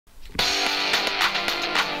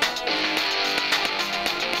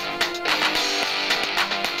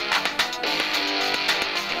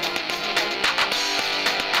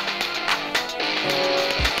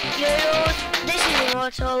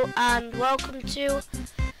and welcome to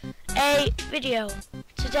a video.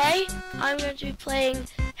 Today I'm going to be playing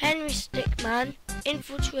Henry Stickman,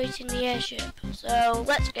 Infiltrating the Airship. So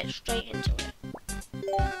let's get straight into it.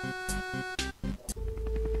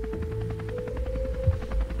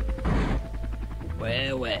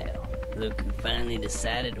 Well, look who finally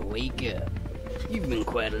decided to wake up. You've been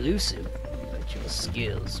quite elusive, but your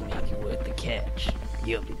skills make you worth the catch.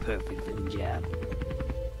 You'll be perfect for the job.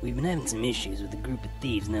 We've been having some issues with a group of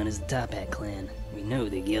thieves known as the Top Hat Clan. We know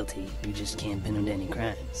they're guilty, we just can't pin them to any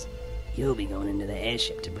crimes. You'll be going into the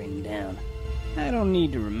airship to bring them down. I don't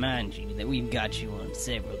need to remind you that we've got you on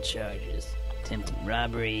several charges. Attempted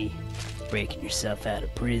robbery, breaking yourself out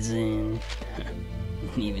of prison, and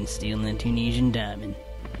even stealing a Tunisian diamond.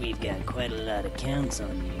 We've got quite a lot of counts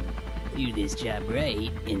on you. Do this job right,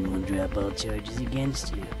 and we'll drop all charges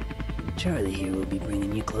against you. Charlie here will be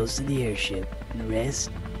bringing you close to the airship. The rest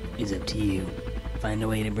is up to you. Find a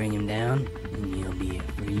way to bring him down, and you'll be a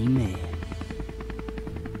free man.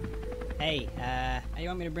 Hey, how you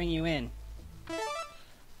want me to bring you in?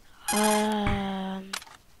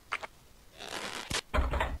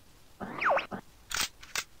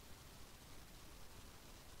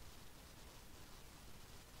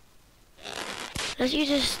 Let's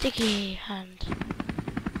use a sticky hand.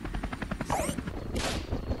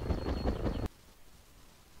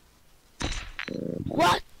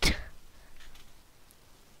 What?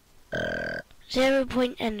 0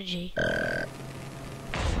 point energy.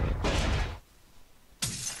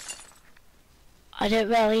 I don't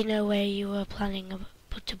really know where you were planning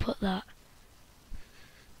to put that.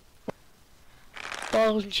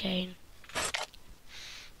 Ball and chain.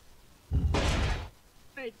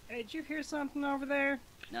 Hey, did you hear something over there?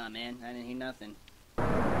 Nah, man, I didn't hear nothing.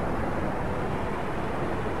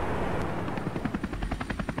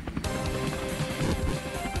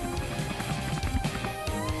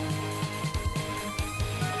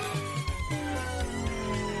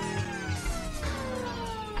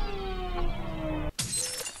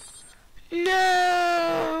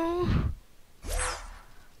 No!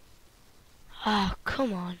 Oh,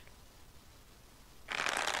 come on.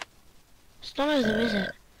 It's none of them, is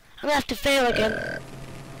it? I'm gonna have to fail again.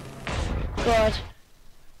 God.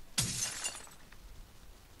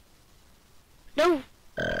 No!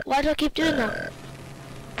 Why do I keep doing that?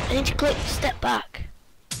 I need to click step back.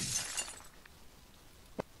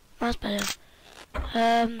 That's better.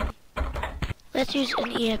 Let's use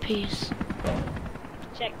an earpiece.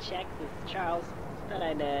 Check, this is Charles. Thought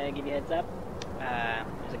I'd give you a heads up.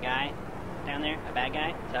 There's a guy down there, a bad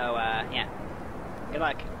guy. So, yeah. Good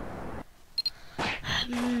luck.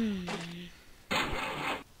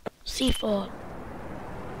 C4.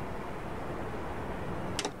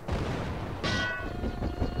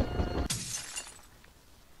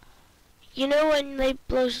 You know when they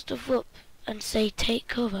blow stuff up and say take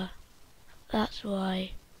cover? That's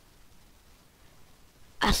why.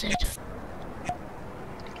 Acid.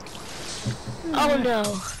 Oh no.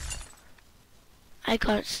 I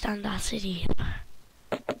can't stand acid either.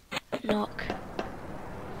 Knock.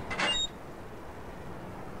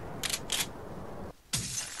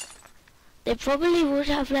 They probably would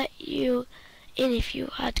have let you in if you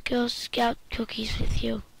had Girl Scout cookies with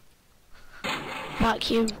you.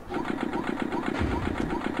 Vacuum.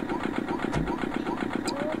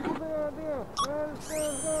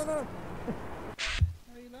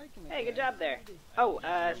 Hey, good job there. Oh,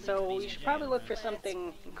 so you should probably look for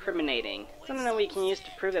something incriminating. Something that we can use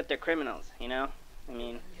to prove that they're criminals, you know? I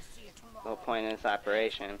mean, the whole point of this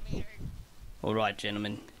operation. Alright,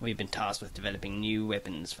 gentlemen. We've been tasked with developing new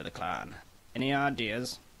weapons for the clan. Any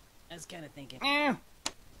ideas? I was kind of thinking.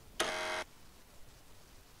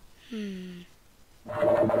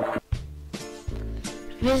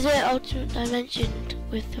 Visit Ultimate Dimension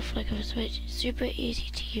with the flick of a switch. It's super easy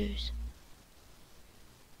to use.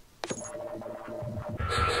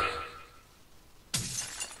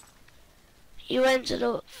 You went to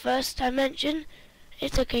the first dimension.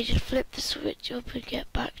 It's okay, just flip the switch up and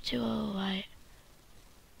get back to alright.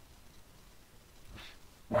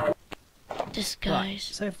 Disguise. Right,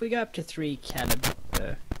 so if we go up to 3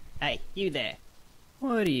 caliber... Hey, you there.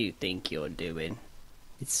 What do you think you're doing?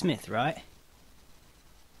 It's Smith, right?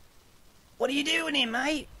 What are you doing here,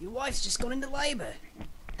 mate? Your wife's just gone into labour.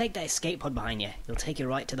 Take that escape pod behind you. It'll take you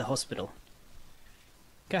right to the hospital.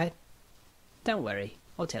 Go ahead. Don't worry.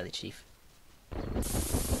 I'll tell the chief.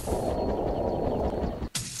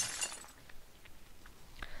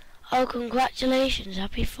 Oh, congratulations.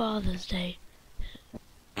 Happy Father's Day.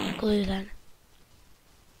 Glue then.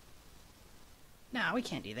 No, we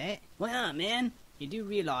can't do that. Why not, man? You do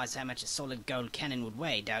realise how much a solid gold cannon would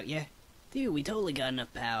weigh, don't you? Dude, we totally got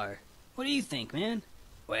enough power. What do you think, man?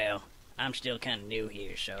 Well, I'm still kind of new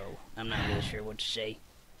here, so I'm not really sure what to say.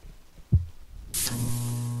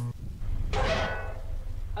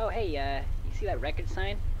 Oh, hey, you see that record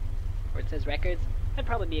sign? Where it says records? That'd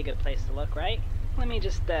probably be a good place to look, right? Let me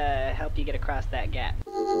just, help you get across that gap.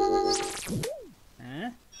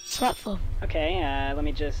 Huh? Platform. Okay, let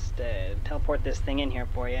me just, teleport this thing in here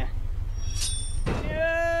for you.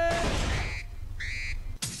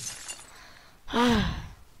 Ah.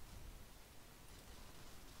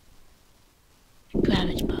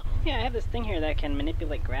 Gravity bubble. Yeah, I have this thing here that can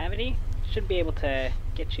manipulate gravity. Should be able to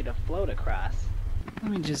get you to float across.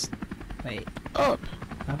 Let me just... wait. Up.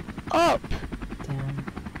 Up. Up. Down.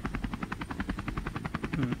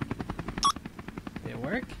 Did it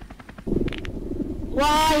work?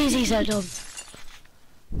 Why is he so dumb?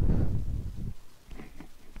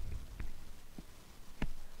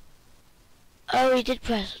 Oh, he did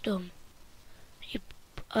press dumb.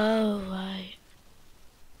 Oh, right.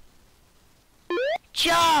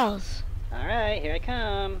 Charles! Alright, here I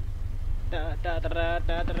come. Da, da, da, da,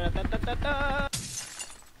 da, da, da, da, da, da.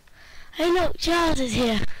 Hey look, Charles is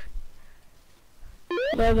here.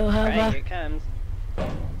 Robo Alright, Hover. here it comes.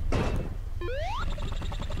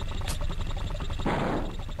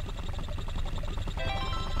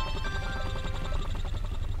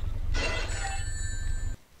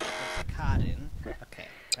 Cotton. Okay.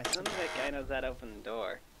 Sounds like guy knows how to open the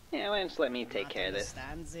door. Yeah, why don't you just let me take care of this?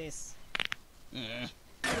 Understands this. Yeah.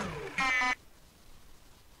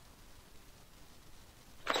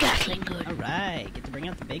 Gatling good. Alright, get to bring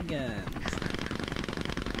out the big guns.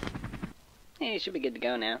 Hey, you should be good to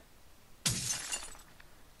go now.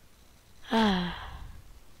 Ah.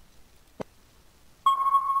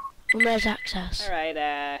 Remote access. Alright,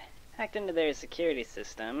 hacked into their security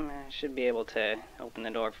system. Should be able to open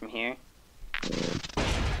the door from here.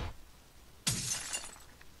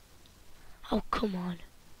 Oh, come on.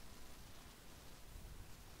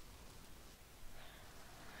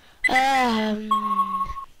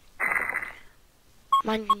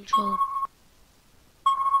 Mind control.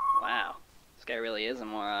 Wow, this guy really is a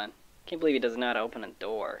moron. Can't believe he doesn't know how to open a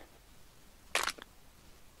door.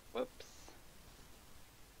 Whoops.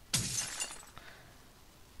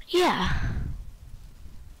 Yeah.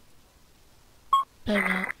 Better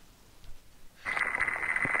not.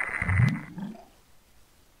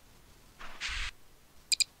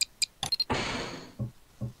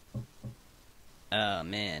 Oh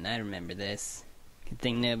man, I remember this. Good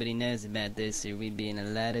thing nobody knows about this or we'd be in a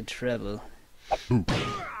lot of trouble. Oh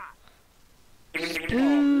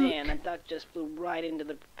man, that duck just flew right into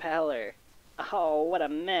the propeller. Oh, what a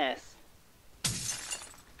mess.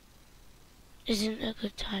 Isn't a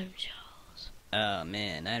good time, Charles. Oh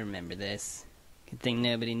man, I remember this. Good thing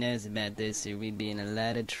nobody knows about this or we'd be in a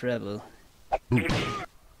lot of trouble.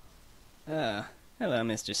 Oh, hello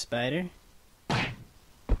Mr. Spider.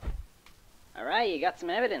 Alright, you got some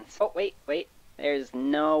evidence. Oh, wait. There's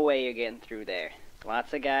no way you're getting through there.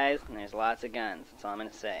 Lots of guys, and there's lots of guns. That's all I'm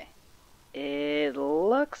gonna say. It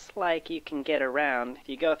looks like you can get around if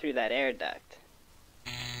you go through that air duct.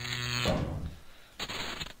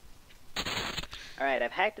 Alright,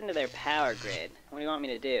 I've hacked into their power grid. What do you want me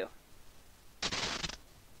to do?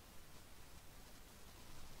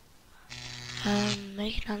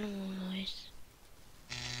 Make an animal noise.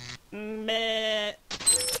 Meh.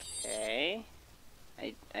 Okay.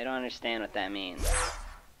 I don't understand what that means.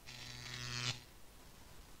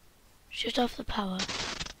 Shut off the power.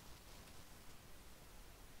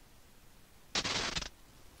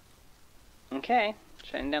 Okay,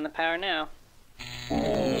 shutting down the power now.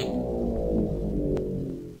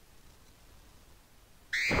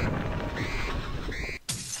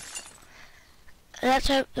 Let's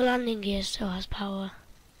hope the landing gear still has power.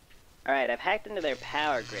 Alright, I've hacked into their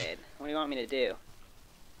power grid. What do you want me to do?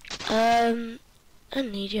 I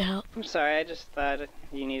need your help. I'm sorry, I just thought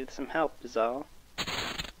you needed some help is all.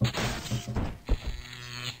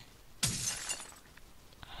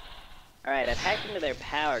 Alright, I've hacked into their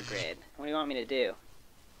power grid. What do you want me to do?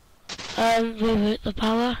 Reroute the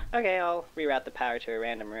power. Okay, I'll reroute the power to a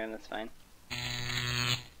random room, that's fine.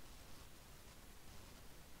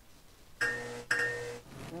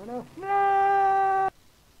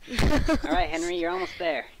 Alright, Henry, you're almost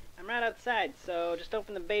there. I'm right outside, so just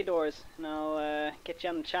open the bay doors, and I'll, get you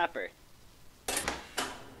on the chopper.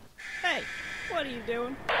 Hey, what are you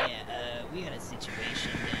doing? Yeah, we got a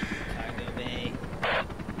situation down in the cargo bay.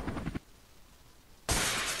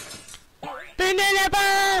 Banana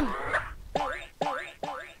bomb!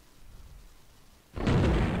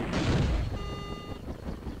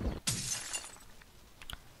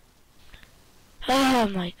 Oh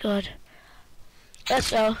my god.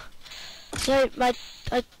 Let's go. So I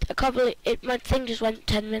can't believe it. My thing just went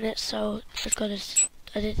 10 minutes, so I've got to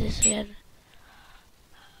edit this again.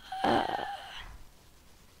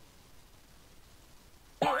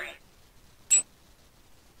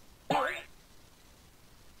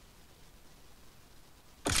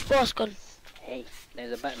 Force gun. Hey,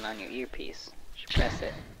 there's a button on your earpiece. You should press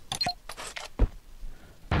it.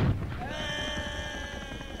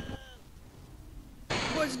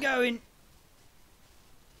 What's going?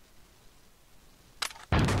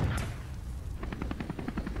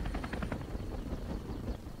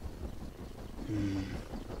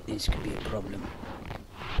 This could be a problem.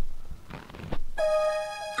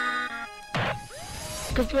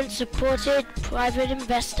 Government supported private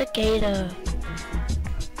investigator.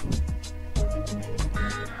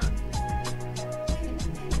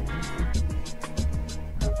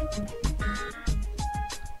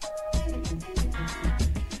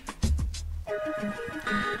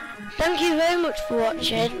 Thank you very much for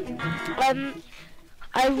watching.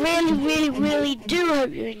 I really do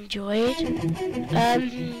hope you enjoyed.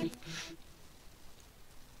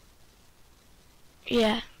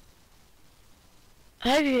 Yeah. I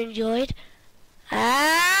hope you enjoyed.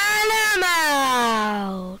 And I'm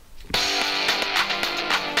out.